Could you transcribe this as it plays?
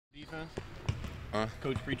Defense? Huh?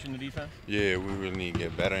 Coach preaching the defense? Yeah, we really need to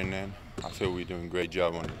get better in that. I feel we're doing a great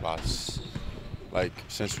job on the last,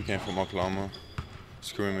 since we came from Oklahoma,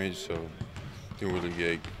 scrimmage, so I think we'll really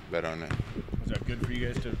get better on that. Was that good for you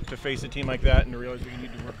guys to face a team like that and to realize what you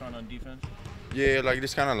need to work on defense? Yeah,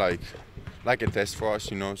 this kind of like a test for us,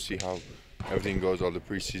 see how everything goes all the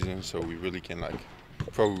preseason, so we really can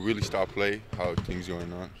probably really start play, how things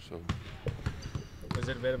going on. So. Was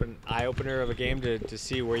it a bit of an eye-opener of a game to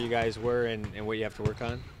see where you guys were and what you have to work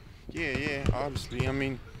on? Yeah, obviously. I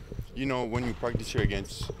mean, when you practice here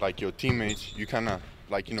against your teammates, you kind of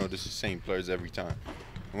this is the same players every time.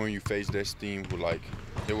 And when you face this team, who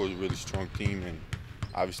they were a really strong team and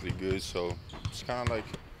obviously good, so it's kind of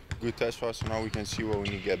good test for us. So now we can see what we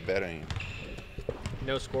need to get better in.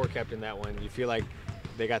 No score kept in that one. You feel like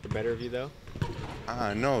they got the better of you though?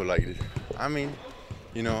 No, I mean,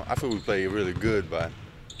 I feel we played really good, but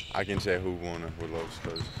I can say who won or who lost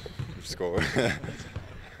because we scored. Where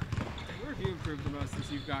have you improved the most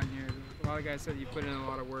since you've gotten here? A lot of guys said you put in a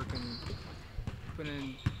lot of work and put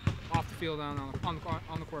in off the field, on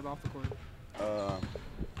the court, off the court.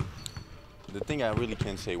 The thing I really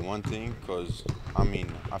can't say one thing because, I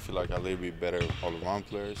feel like I'm a little bit better all-around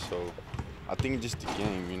player, so I think just the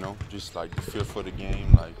game, just the feel for the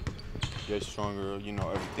game, get stronger,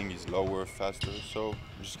 everything is lower, faster, so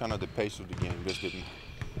just kind of the pace of the game, just getting.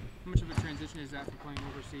 How much of a transition is that from playing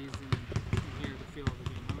overseas and here, the feel of the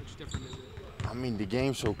game? How much different is it? The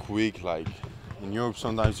game's so quick, in Europe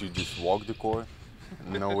sometimes you just walk the court,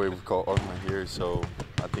 no way we call Ogma here, so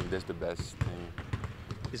I think that's the best thing.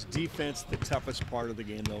 Is defense the toughest part of the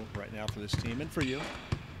game, though, right now for this team and for you?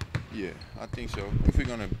 Yeah, I think so. If we're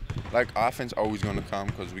going to, offense always going to come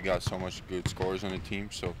because we got so much good scorers on the team,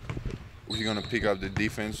 so if we're going to pick up the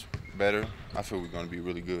defense better, I feel we're going to be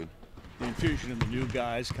really good. The infusion of the new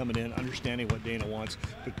guys coming in, understanding what Dana wants,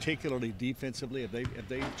 particularly defensively, have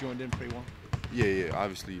they joined in pretty well? Yeah,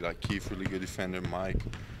 obviously, Keith, really good defender, Mike,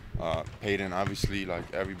 Peyton, obviously,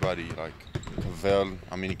 everybody, Cavell,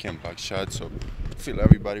 he can block shots, so I feel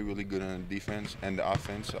everybody really good on the defense and the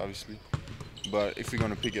offense, obviously. But if we're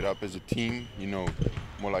going to pick it up as a team,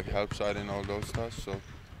 more help side and all those stuff, so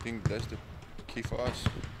I think that's the key for us.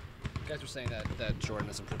 You guys were saying that Jordan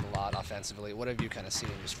has improved a lot offensively. What have you kind of seen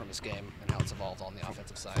just from his game and how it's evolved on the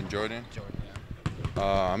offensive side? And Jordan? Jordan,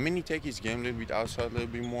 yeah. He take his game a little bit outside a little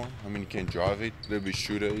bit more. He can drive it, a little bit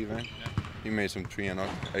shooter even. Yeah. He made some 3 and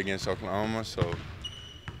against Oklahoma, so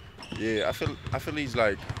yeah, I feel he's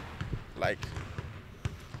I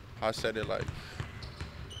said it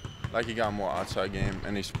he got more outside game,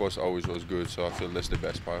 and his post always was good, so I feel that's the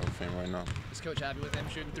best part of him right now. Is Coach happy with him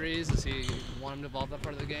shooting threes? Does he want him to evolve that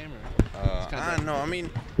part of the game? I don't know.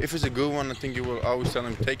 If it's a good one, I think you will always tell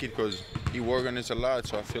him to take it because he works on it a lot,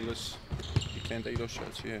 so I feel he can't take those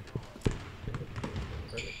shots, yeah.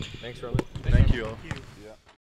 Perfect. Thanks, Roman. Thank you all.